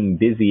only getting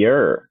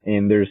busier,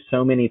 and there's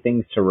so many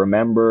things to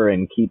remember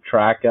and keep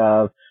track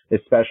of,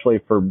 especially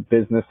for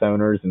business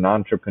owners and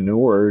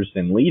entrepreneurs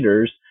and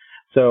leaders.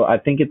 So I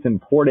think it's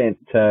important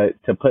to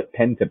put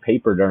pen to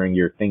paper during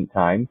your think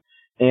time,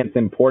 and it's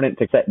important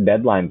to set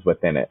deadlines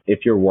within it. If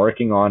you're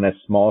working on a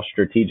small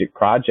strategic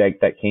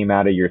project that came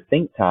out of your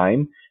think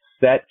time,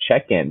 set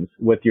check-ins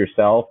with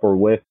yourself or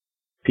with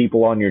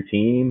people on your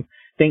team.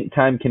 Think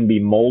time can be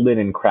molded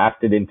and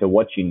crafted into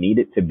what you need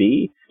it to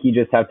be. You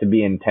just have to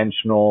be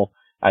intentional.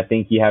 I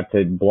think you have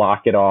to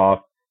block it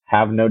off,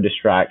 have no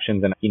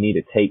distractions, and you need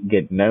to take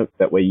good notes.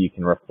 That way you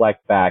can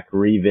reflect back,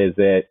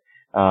 revisit,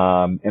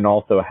 and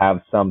also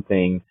have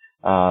something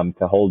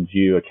to hold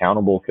you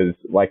accountable. Because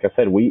like I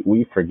said,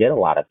 we forget a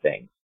lot of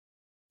things.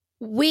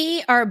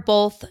 We are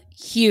both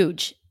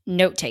huge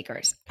note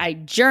takers. I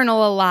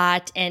journal a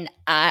lot, and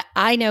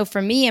I know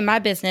for me in my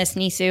business,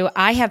 Nisu,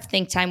 I have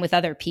think time with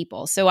other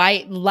people. So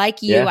I,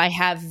 like you, I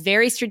have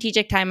very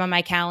strategic time on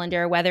my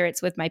calendar, whether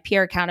it's with my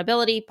peer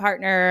accountability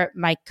partner,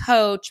 my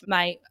coach,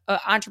 my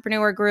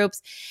entrepreneur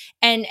groups.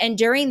 And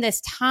during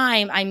this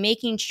time, I'm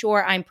making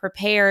sure I'm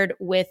prepared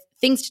with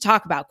things to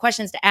talk about,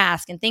 questions to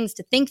ask, and things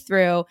to think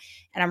through.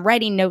 And I'm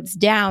writing notes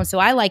down. So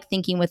I like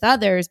thinking with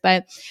others.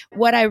 But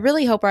what I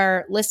really hope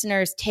our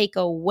listeners take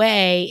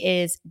away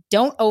is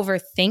don't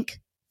overthink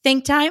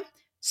think time.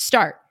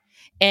 Start.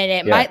 And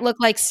it might look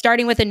like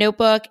starting with a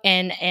notebook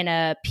and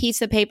a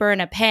piece of paper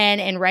and a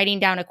pen and writing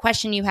down a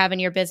question you have in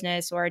your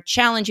business or a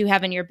challenge you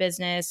have in your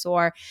business,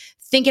 or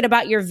thinking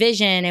about your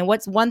vision and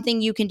what's one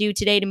thing you can do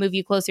today to move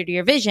you closer to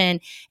your vision.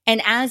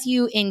 And as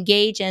you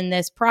engage in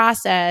this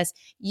process,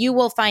 you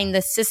will find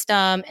the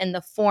system and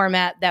the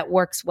format that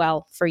works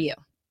well for you.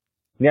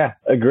 Yeah,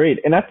 agreed.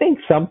 And I think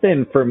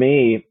something for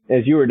me,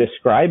 as you were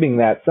describing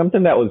that,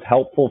 something that was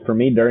helpful for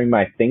me during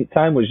my think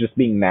time was just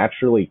being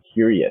naturally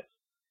curious,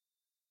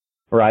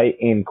 right?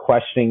 And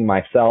questioning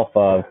myself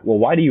of, well,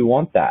 why do you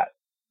want that?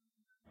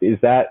 Is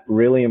that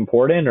really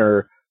important?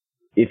 Or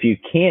if you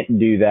can't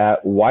do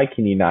that, why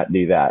can you not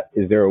do that?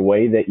 Is there a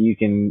way that you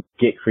can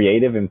get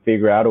creative and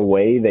figure out a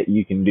way that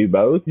you can do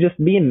both?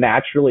 Just being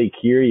naturally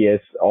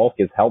curious also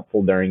is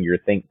helpful during your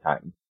think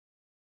time.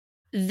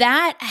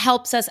 That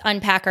helps us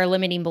unpack our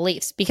limiting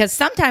beliefs, because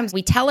sometimes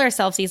we tell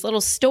ourselves these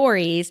little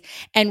stories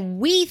and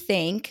we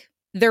think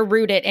they're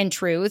rooted in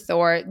truth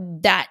or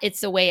that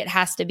it's the way it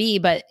has to be,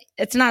 but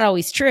it's not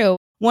always true.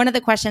 One of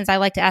the questions I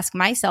like to ask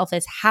myself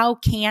is, how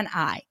can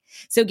I?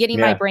 So getting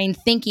my brain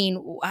thinking,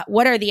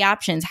 what are the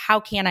options? How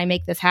can I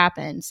make this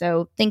happen?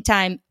 So think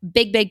time,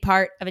 big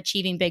part of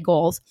achieving big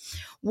goals.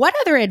 What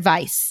other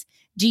advice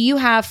do you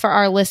have for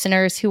our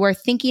listeners who are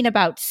thinking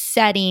about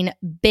setting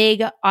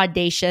big,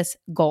 audacious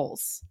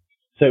goals?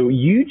 So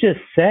you just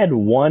said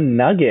one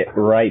nugget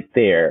right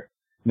there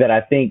that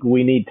I think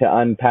we need to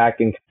unpack,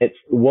 and it's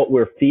what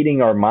we're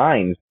feeding our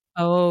minds.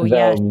 Oh,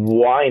 yes.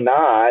 Why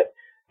not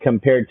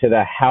compared to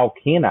the how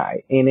can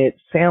I? And it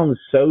sounds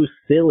so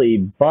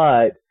silly,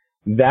 but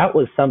that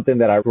was something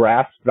that I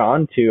grasped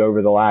onto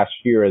over the last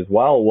year as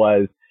well,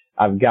 was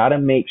I've got to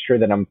make sure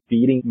that I'm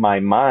feeding my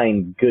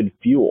mind good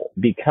fuel,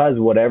 because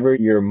whatever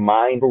your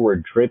mind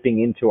we're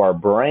dripping into our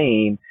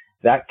brain,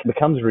 that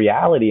becomes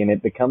reality and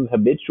it becomes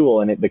habitual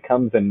and it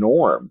becomes a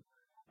norm.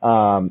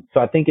 So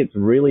I think it's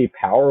really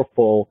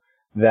powerful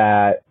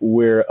that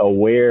we're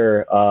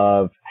aware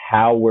of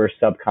how we're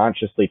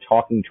subconsciously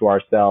talking to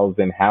ourselves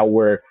and how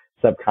we're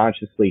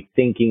subconsciously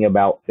thinking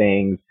about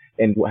things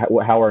and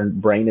how our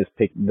brain has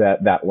picked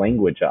that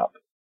language up.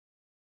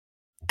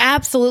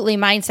 Absolutely.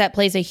 Mindset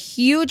plays a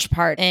huge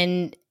part.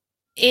 And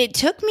it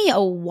took me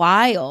a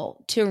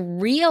while to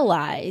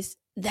realize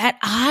that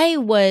I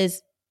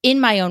was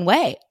in my own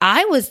way.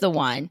 I was the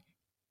one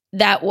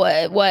that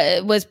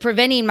was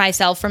preventing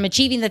myself from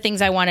achieving the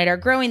things I wanted or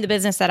growing the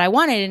business that I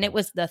wanted. And it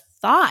was the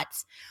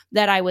thoughts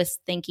that I was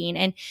thinking.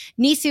 And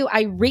Nisu,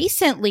 I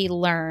recently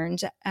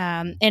learned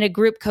in a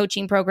group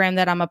coaching program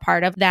that I'm a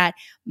part of that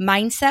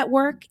mindset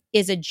work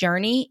is a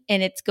journey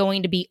and it's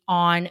going to be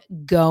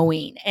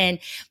ongoing. And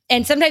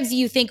sometimes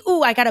you think,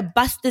 oh, I got to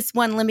bust this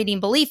one limiting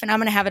belief and I'm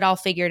going to have it all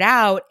figured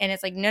out. And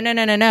it's like,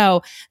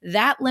 no.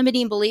 That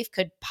limiting belief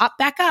could pop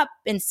back up.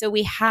 And so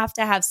we have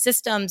to have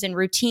systems and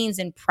routines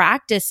and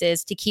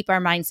practices to keep our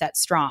mindset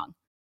strong.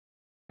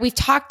 We've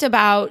talked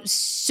about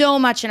so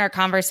much in our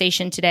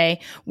conversation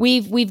today.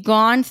 We've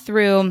gone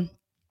through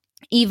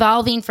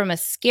evolving from a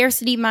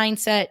scarcity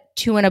mindset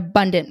to an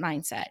abundant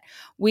mindset.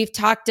 We've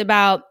talked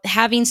about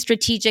having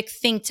strategic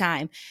think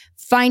time,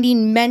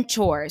 finding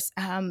mentors.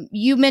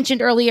 You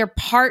mentioned earlier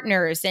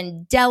partners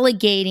and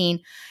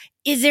delegating.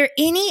 Is there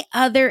any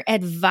other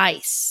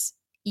advice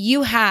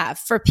you have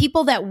for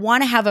people that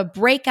want to have a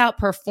breakout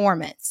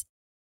performance?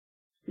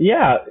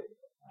 Yeah,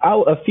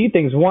 a few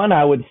things. One,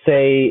 I would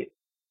say,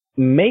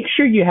 make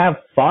sure you have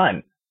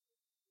fun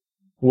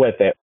with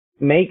it.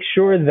 Make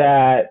sure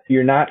that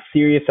you're not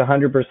serious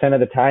 100% of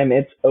the time.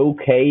 It's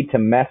okay to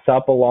mess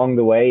up along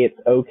the way. It's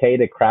okay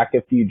to crack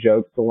a few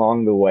jokes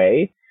along the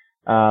way.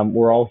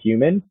 We're all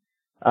human.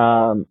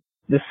 The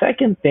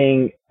second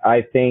thing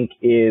I think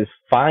is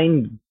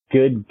find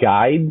good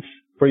guides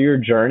for your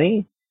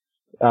journey.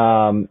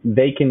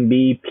 They can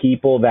be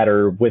people that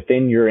are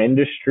within your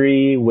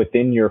industry,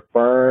 within your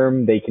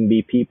firm. They can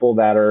be people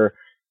that are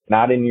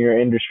not in your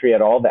industry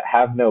at all, that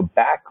have no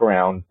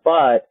background.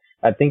 But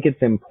I think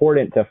it's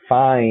important to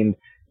find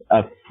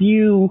a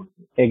few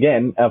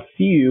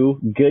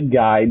good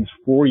guides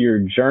for your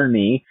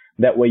journey.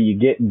 That way you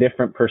get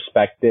different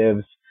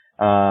perspectives,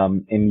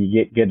 and you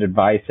get good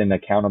advice and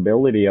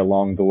accountability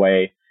along the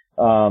way.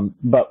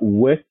 But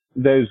with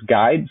those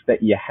guides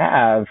that you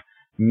have,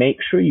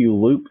 make sure you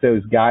loop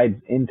those guides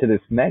into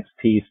this next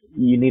piece.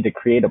 You need to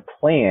create a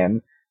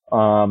plan,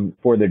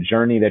 for the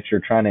journey that you're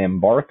trying to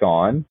embark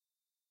on.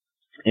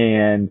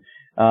 And,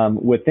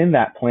 within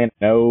that plan,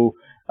 know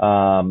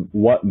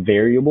what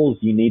variables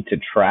you need to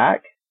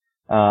track,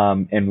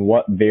 and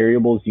what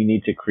variables you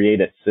need to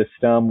create a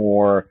system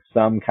or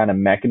some kind of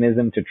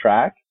mechanism to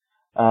track,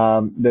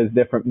 those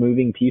different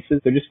moving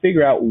pieces. So just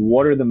figure out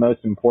what are the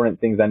most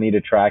important things I need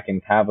to track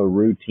and have a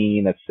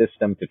routine, a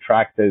system to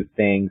track those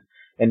things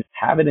and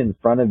have it in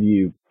front of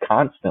you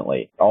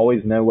constantly.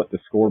 Always know what the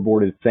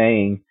scoreboard is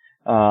saying.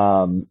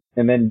 And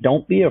then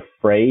don't be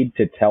afraid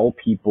to tell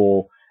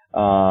people,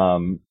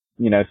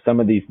 some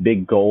of these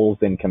big goals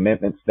and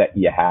commitments that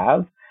you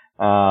have,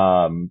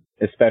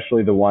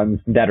 especially the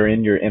ones that are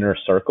in your inner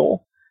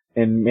circle,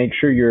 and make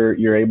sure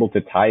you're able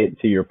to tie it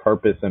to your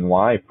purpose and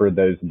why for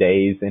those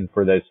days and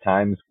for those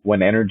times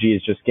when energy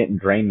is just getting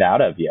drained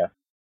out of you.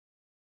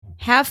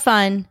 Have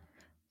fun,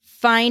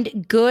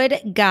 find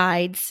good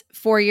guides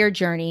for your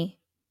journey,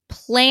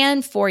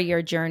 plan for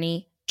your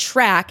journey,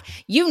 track.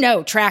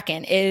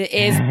 Tracking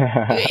is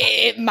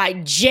my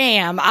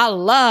jam. I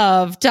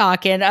love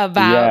talking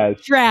about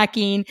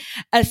tracking,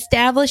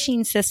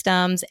 establishing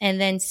systems, and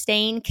then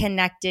staying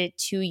connected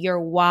to your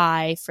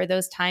why for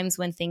those times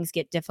when things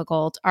get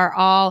difficult are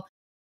all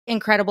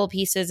incredible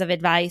pieces of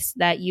advice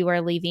that you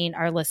are leaving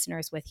our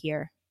listeners with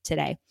here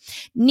today.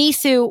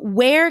 Nisu,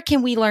 where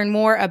can we learn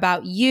more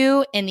about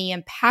you and the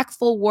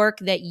impactful work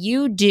that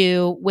you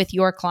do with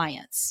your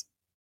clients?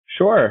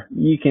 Sure.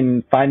 You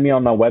can find me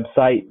on my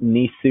website,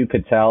 Nisu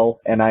Patel,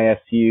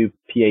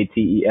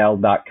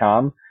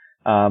 NISUPATEL.com,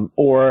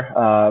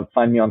 or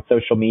find me on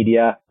social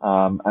media.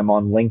 I'm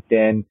on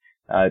LinkedIn,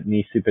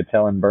 Nisu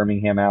Patel in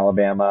Birmingham,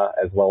 Alabama,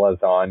 as well as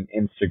on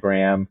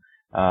Instagram.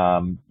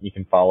 You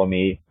can follow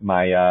me.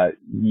 My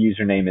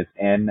username is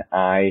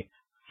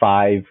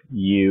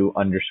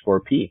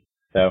NI5U_P.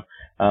 So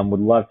would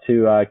love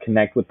to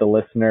connect with the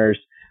listeners.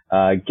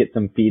 Get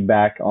some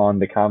feedback on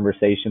the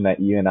conversation that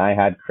you and I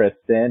had,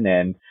 Kristen,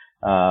 and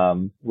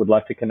would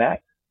love to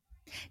connect.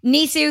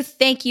 Nisu,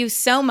 thank you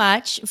so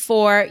much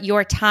for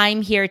your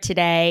time here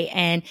today.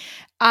 And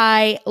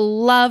I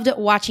loved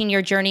watching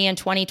your journey in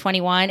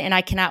 2021, and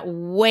I cannot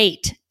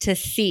wait to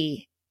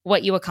see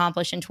what you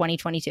accomplish in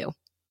 2022.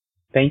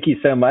 Thank you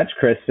so much,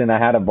 Kristen.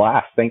 I had a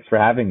blast. Thanks for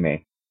having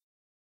me.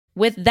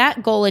 With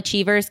that, goal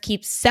achievers,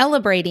 keep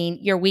celebrating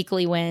your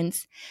weekly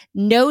wins,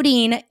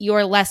 noting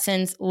your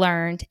lessons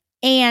learned,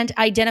 and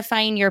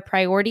identifying your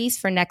priorities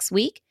for next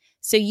week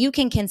so you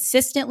can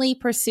consistently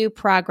pursue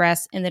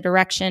progress in the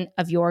direction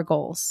of your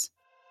goals.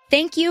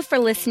 Thank you for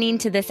listening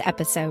to this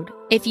episode.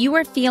 If you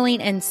are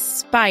feeling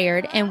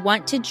inspired and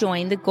want to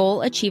join the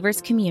Goal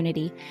Achievers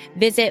community,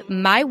 visit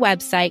my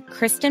website,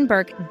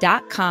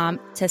 KristenBurke.com,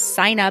 to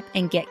sign up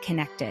and get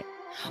connected.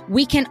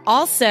 We can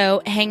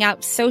also hang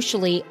out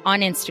socially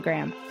on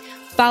Instagram.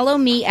 Follow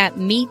me at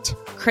Meet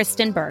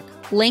Kristen Burke.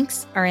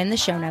 Links are in the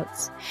show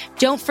notes.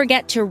 Don't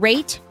forget to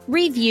rate,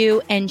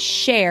 review, and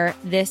share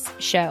this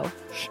show.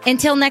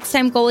 Until next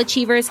time, goal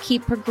achievers,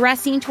 keep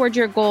progressing toward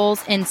your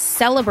goals and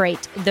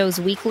celebrate those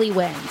weekly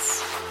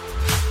wins.